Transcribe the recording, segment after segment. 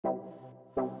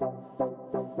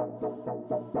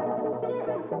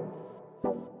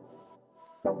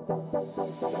Hey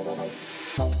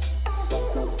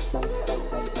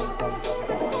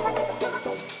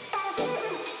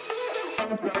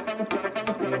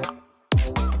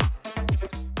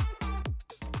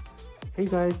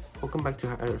guys, welcome back to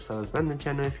Jairo Salas Banda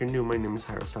channel. If you're new, my name is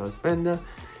Jairo Salas Banda,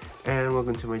 and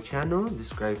welcome to my channel.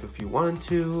 Describe if you want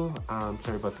to.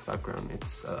 Sorry about the background.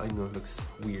 It's I know it looks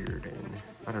weird, and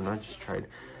I don't know. I just tried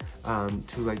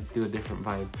to like do a different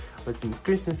vibe. But since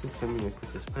Christmas is coming, I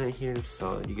put this plant here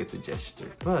so you get the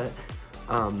gesture. But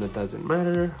that doesn't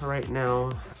matter right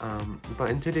now.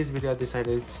 But in today's video, I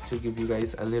decided to give you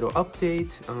guys a little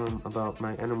update about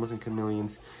my animals and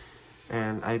chameleons.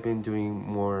 And I've been doing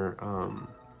more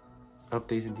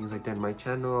updates and things like that on my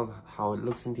channel, of how it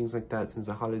looks and things like that, since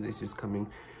the holidays is coming,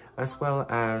 as well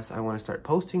as I want to start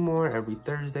posting more every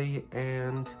Thursday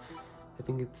and I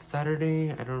think it's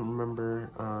Saturday, I don't remember,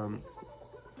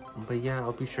 but yeah,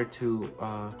 I'll be sure to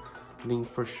link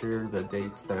for sure the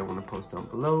dates that I want to post down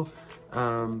below.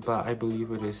 But I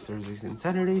believe it is Thursdays and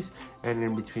Saturdays, and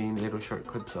in between little short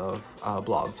clips of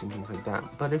blogs and things like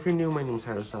that. But if you're new, my name is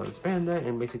Jairo Salas Banda,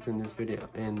 and basically in this video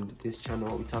and this channel,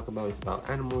 what we talk about is about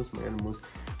animals, my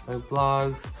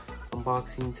vlogs,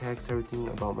 unboxing, text, everything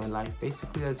about my life.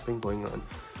 Basically, that's been going on.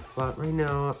 But right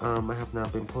now, I have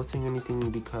not been posting anything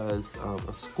because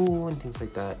of school and things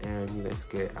like that. And you guys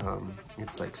get,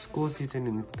 it's like school season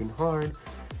and it's been hard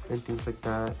and things like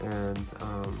that. And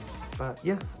but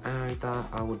yeah, I thought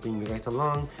I would bring you guys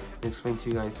along and explain to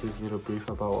you guys this little brief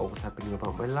about what was happening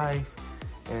about my life.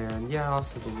 And yeah, I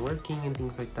also been working and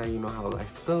things like that. You know how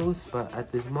life goes. But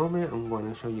at this moment, I'm going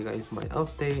to show you guys my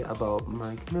update about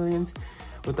my chameleons.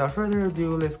 Without further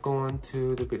ado, let's go on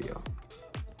to the video.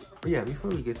 But yeah, before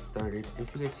we get started,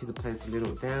 if you guys see the plants a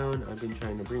little down, I've been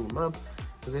trying to bring them up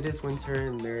because it is winter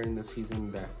and they're in the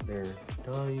season that they're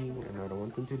dying and I don't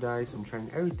want them to die. So I'm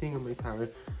trying everything in my power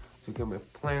to get my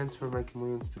plants for my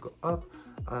chameleons to go up.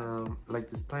 Like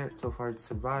this plant so far it's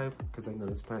survived, because I know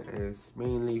this plant is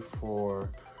mainly for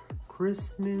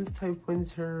Christmas type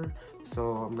winter.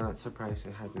 So I'm not surprised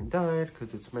it hasn't died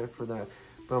because it's meant for that.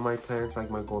 But my plants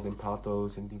like my golden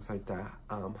pothos and things like that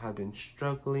have been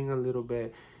struggling a little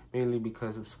bit. Mainly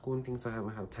because of school and things. I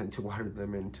haven't had time to water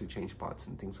them and to change pots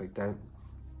and things like that.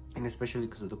 And especially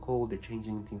because of the cold, they're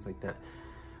changing and things like that.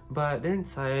 But they're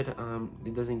inside.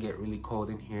 It doesn't get really cold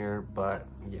in here. But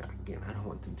yeah, again, I don't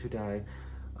want them to die.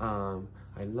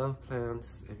 I love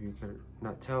plants, if you can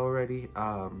not tell already.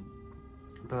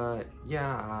 But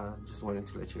yeah, I just wanted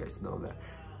to let you guys know that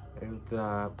if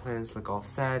the plants look all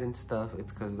sad and stuff,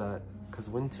 it's because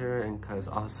winter, and because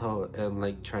also I'm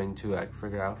like trying to like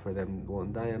figure out for them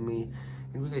won't die on me.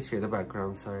 And you guys hear the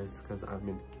background, sorry, it's because I'm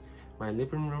in my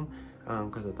living room,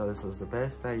 because I thought this was the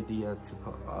best idea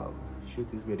to shoot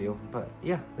this video. But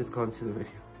yeah, let's go into the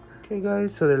video. Okay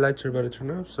guys, so the lights are about to turn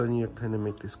off, so I need to kind of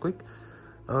make this quick.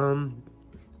 You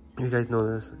guys know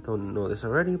this, don't know this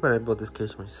already, but I bought this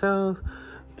cage myself,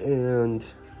 and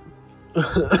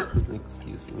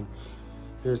excuse me,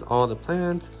 here's all the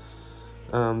plants.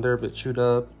 They're a bit chewed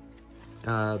up,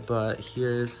 but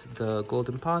here's the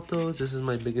golden pothos. This is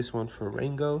my biggest one for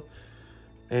Rango,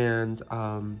 and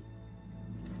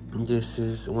this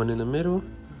is one in the middle,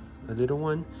 a little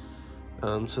one.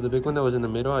 So the big one that was in the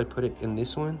middle, I put it in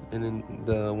this one, and then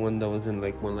the one that was in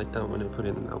like one like that one, I put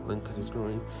it in that one because it's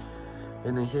growing.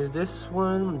 And then here's this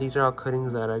one. These are all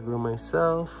cuttings that I grew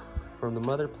myself from the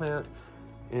mother plant.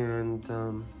 And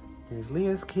here's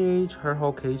Leah's cage. Her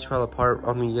whole cage fell apart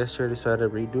on me yesterday, so I had to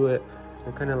redo it.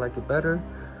 I kind of like it better.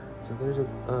 So there's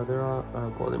they're all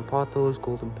golden pothos,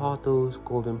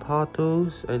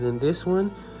 and then this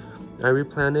one, I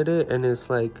replanted it, and it's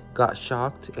like got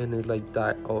shocked, and it like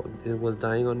died. Oh, it was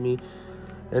dying on me,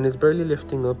 and it's barely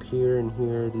lifting up here and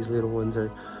here. These little ones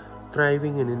are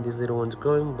thriving, and then these little ones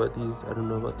growing. But these, I don't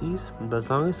know about these. But as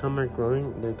long as some are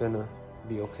growing, they're gonna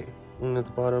be okay. And at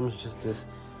the bottom is just this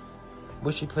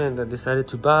bushy plant that I decided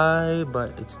to buy,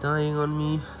 but it's dying on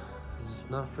me. It's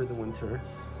not for the winter.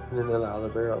 And then the aloe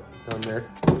vera up down there.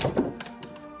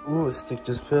 Ooh, a stick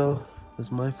just fell.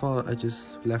 It's my fault. I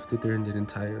just left it there and didn't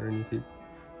tie it or anything.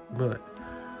 But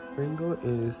Ringo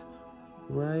is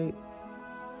right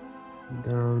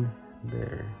down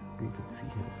there. You can see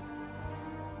him.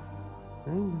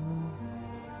 Ringo.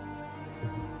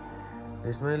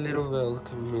 There's my little velvet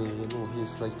chameleon. Oh,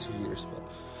 he's like 2 years, but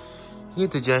you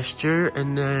get the gesture.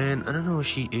 And then I don't know where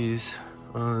she is.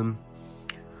 I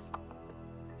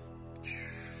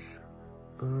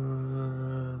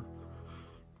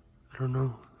don't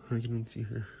know. I didn't see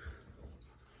her.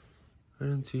 I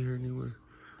don't see her anywhere.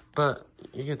 But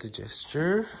you get the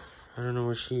gesture. I don't know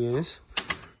where she is.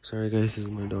 Sorry guys, this is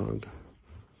my dog.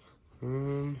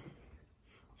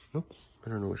 Nope, I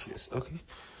don't know where she is. Okay,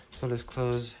 so let's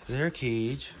close their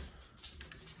cage.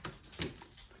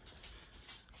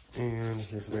 And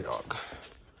here's my dog.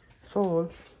 Soul.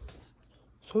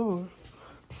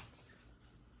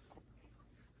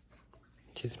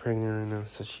 She's pregnant right now,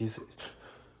 so she's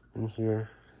in here.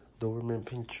 Doberman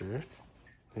Pinscher.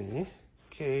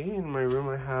 Okay, in my room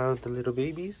I have the little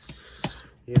babies.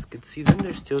 You guys can see them,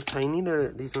 they're still tiny.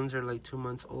 These ones are like 2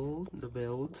 months old, the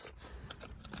bells.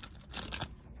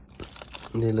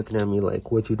 And they're looking at me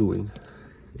like, what you doing?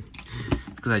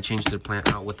 Because I changed the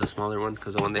plant out with the smaller one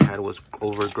because the one they had was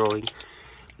overgrowing.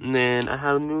 And then I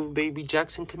have new baby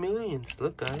Jackson chameleons.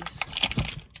 Look, guys.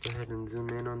 Go ahead and zoom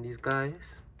in on these guys.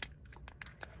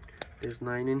 There's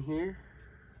 9 in here.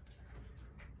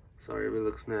 Sorry if it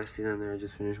looks nasty down there. I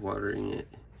just finished watering it.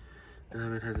 I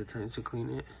haven't had the time to clean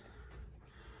it.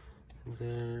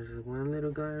 There's one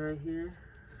little guy right here.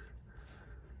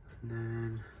 And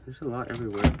then there's a lot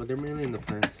everywhere, but they're mainly in the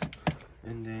plants.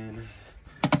 And then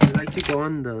I like to go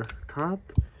on the top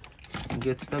and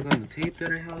get stuck on the tape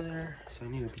that I have there. So I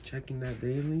need to be checking that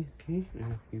daily. Okay,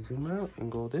 and if you zoom out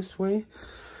and go this way.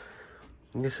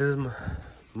 This is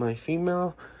my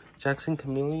female Jackson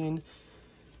chameleon.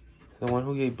 The one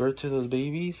who gave birth to those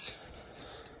babies.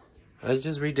 I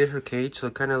just redid her cage, so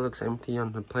it kind of looks empty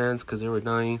on the plants because they were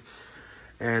dying.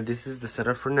 And this is the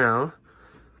setup for now.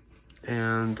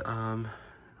 And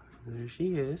there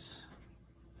she is.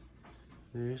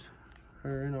 There's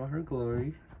her in all her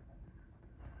glory.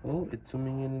 Oh, it's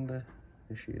zooming in the...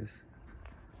 There she is.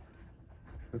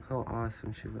 Look how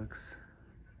awesome she looks.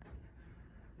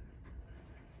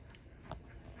 Let's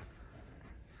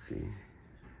see.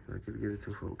 I could get it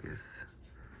to focus.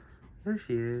 There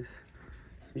she is.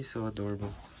 She's so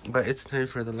adorable. But it's time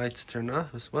for the lights to turn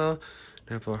off as well.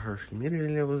 And I put her humidity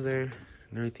levels there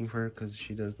and everything for her because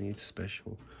she does need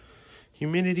special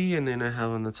humidity. And then I have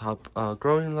on the top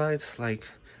growing lights like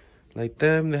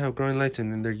them. They have growing lights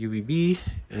and then they're UVB.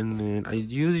 And then I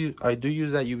do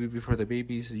use that UVB for the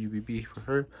babies, the UVB for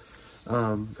her.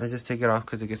 I just take it off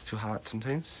because it gets too hot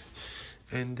sometimes.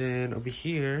 And then over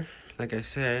here, like I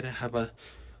said, I have a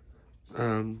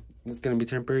it's gonna be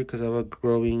temporary because I have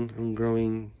I'm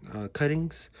growing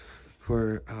cuttings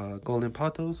for golden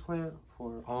pothos plant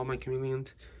for all my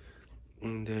chameleons.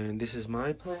 And then this is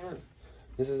my plant.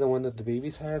 This is the one that the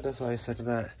babies had. That's why I said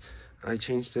that I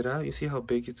changed it out. You see how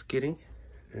big it's getting?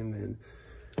 And then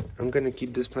I'm gonna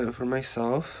keep this plant for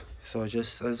myself, so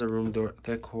just as a room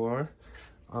decor,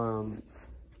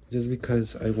 just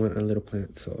because I want a little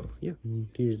plant. So yeah,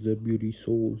 here's the beauty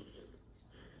souls.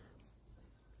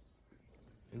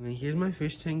 And then here's my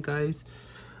fish tank, guys.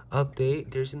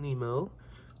 Update, there's a Nemo,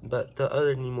 but the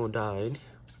other Nemo died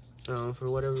for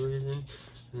whatever reason.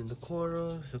 And the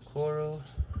coral,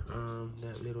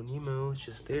 that little Nemo is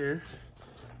just there.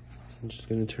 I'm just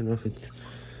gonna turn off its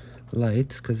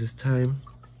lights because it's time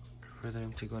for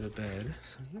them to go to bed.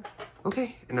 So yeah.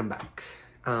 Okay, and I'm back.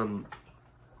 I'm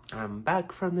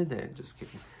back from the dead, just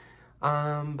kidding.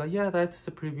 But yeah, that's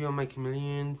the preview of my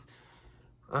chameleons.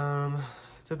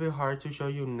 It's a bit hard to show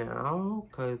you now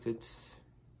because it's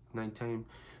nighttime.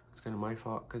 It's kind of my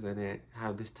fault because I didn't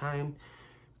have this time,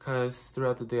 because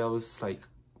throughout the day I was like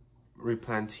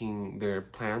replanting their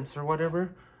plants or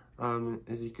whatever.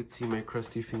 As you could see, my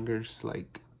crusty fingers, they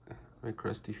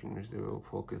will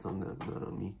focus on them, not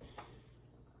on me.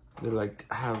 They like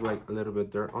have like a little bit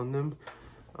of dirt on them.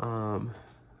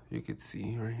 You could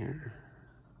see right here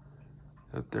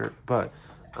that dirt, but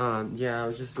yeah, I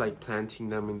was just like planting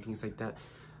them and things like that.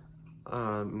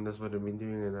 And that's what I've been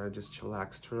doing, and I just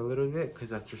chillaxed for a little bit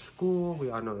because after school, we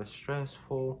all know it's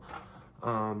stressful.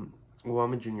 Well,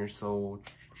 I'm a junior, so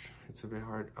it's a bit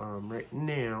hard right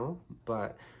now,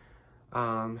 but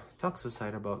talks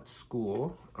aside about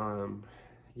school,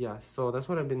 yeah, so that's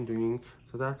what I've been doing.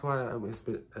 So that's why I was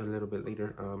a little bit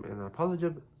later, and I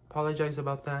apologize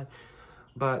about that.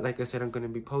 But like I said, I'm going to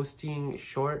be posting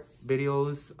short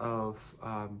videos of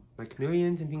my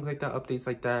chameleons and things like that, updates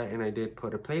like that. And I did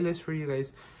put a playlist for you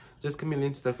guys, just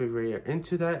chameleon stuff if you're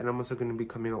into that. And I'm also going to be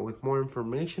coming out with more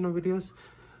informational videos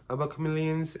about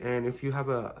chameleons. And if you have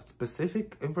a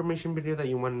specific information video that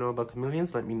you want to know about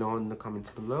chameleons, let me know in the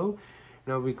comments below.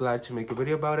 And I'll be glad to make a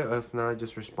video about it. Or if not,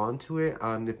 just respond to it,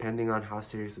 depending on how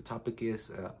serious the topic is.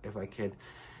 If I could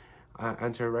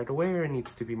answer it right away, or it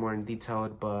needs to be more in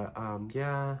detailed. But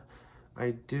yeah,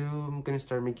 I'm gonna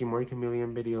start making more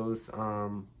chameleon videos.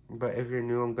 But if you're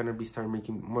new, I'm gonna be starting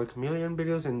making more chameleon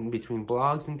videos in between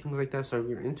vlogs and things like that. So if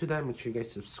you're into that, make sure you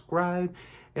guys subscribe.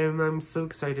 And I'm so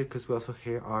excited because we also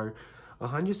hit our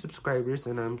 100 subscribers,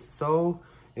 and I'm so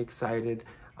excited.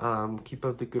 Keep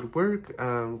up the good work.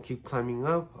 Keep climbing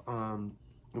up.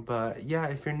 But yeah,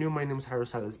 if you're new, my name is Jairo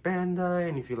Salas Banda,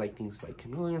 and if you like things like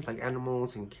chameleons, like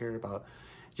animals, and care about,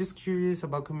 just curious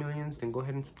about chameleons, then go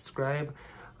ahead and subscribe.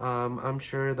 I'm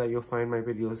sure that you'll find my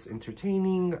videos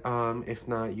entertaining. If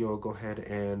not, you'll go ahead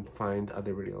and find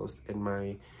other videos in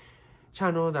my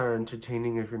channel that are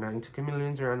entertaining if you're not into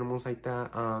chameleons or animals like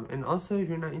that. And also, if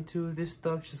you're not into this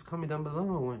stuff, just comment down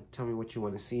below and tell me what you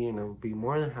want to see, and I'll be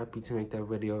more than happy to make that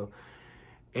video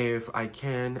if I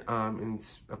can. And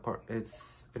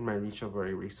it's in my reach of my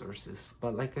resources.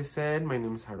 But like I said, my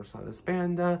name is Jairo Salas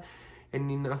Banda, and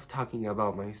enough talking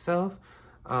about myself.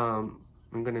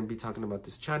 I'm gonna be talking about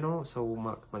this channel. So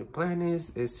my plan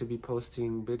is to be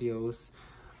posting videos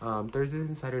Thursdays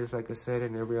and Saturdays, like I said,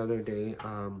 and every other day.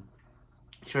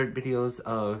 Short videos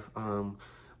of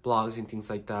blogs and things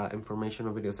like that,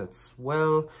 informational videos as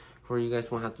well, for you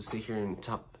guys won't have to sit here and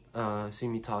talk, see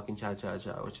me talk and chat,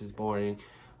 which is boring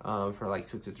for like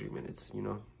 2 to 3 minutes, you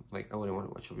know, like I wouldn't want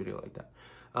to watch a video like that.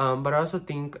 But I also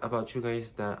think about you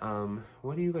guys that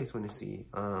what do you guys want to see?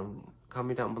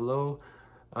 Comment down below.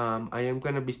 I am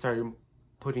gonna be starting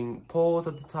putting polls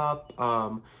at the top.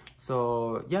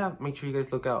 So yeah, make sure you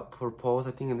guys look out for polls.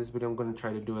 I think in this video I'm going to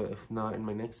try to do it, if not in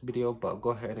my next video, but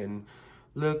go ahead and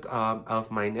look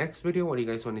of my next video, what do you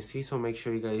guys want to see. So make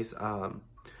sure you guys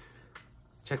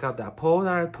check out that poll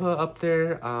that I put up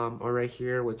there, or right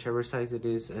here, whichever size it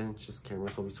is. And just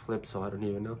camera's always flipped, so I don't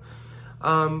even know.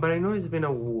 But I know it's been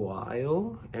a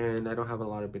while and I don't have a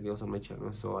lot of videos on my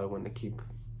channel, so I want to keep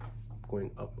going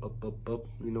up,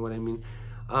 you know what I mean.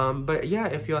 But yeah,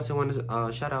 if you also want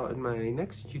to shout out in my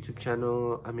next YouTube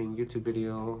channel, YouTube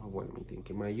video, what am I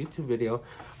thinking, my YouTube video,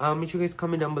 make sure you guys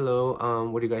comment down below,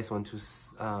 what do you guys want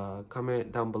to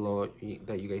comment down below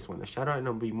that you guys want to shout out, and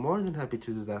I'll be more than happy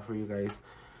to do that for you guys.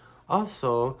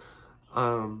 Also,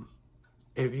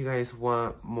 if you guys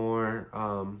want more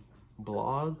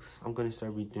blogs, I'm gonna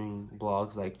start doing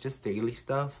blogs, like just daily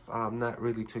stuff, not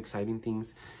really too exciting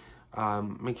things.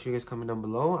 Make sure you guys comment down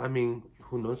below.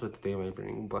 Who knows what the day might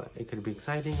bring, but it could be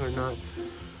exciting or not.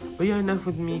 But yeah, enough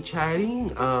with me chatting.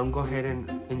 Go ahead and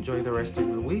enjoy the rest of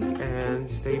your week and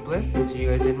stay blessed, and see you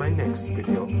guys in my next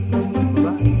video.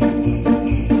 Bye.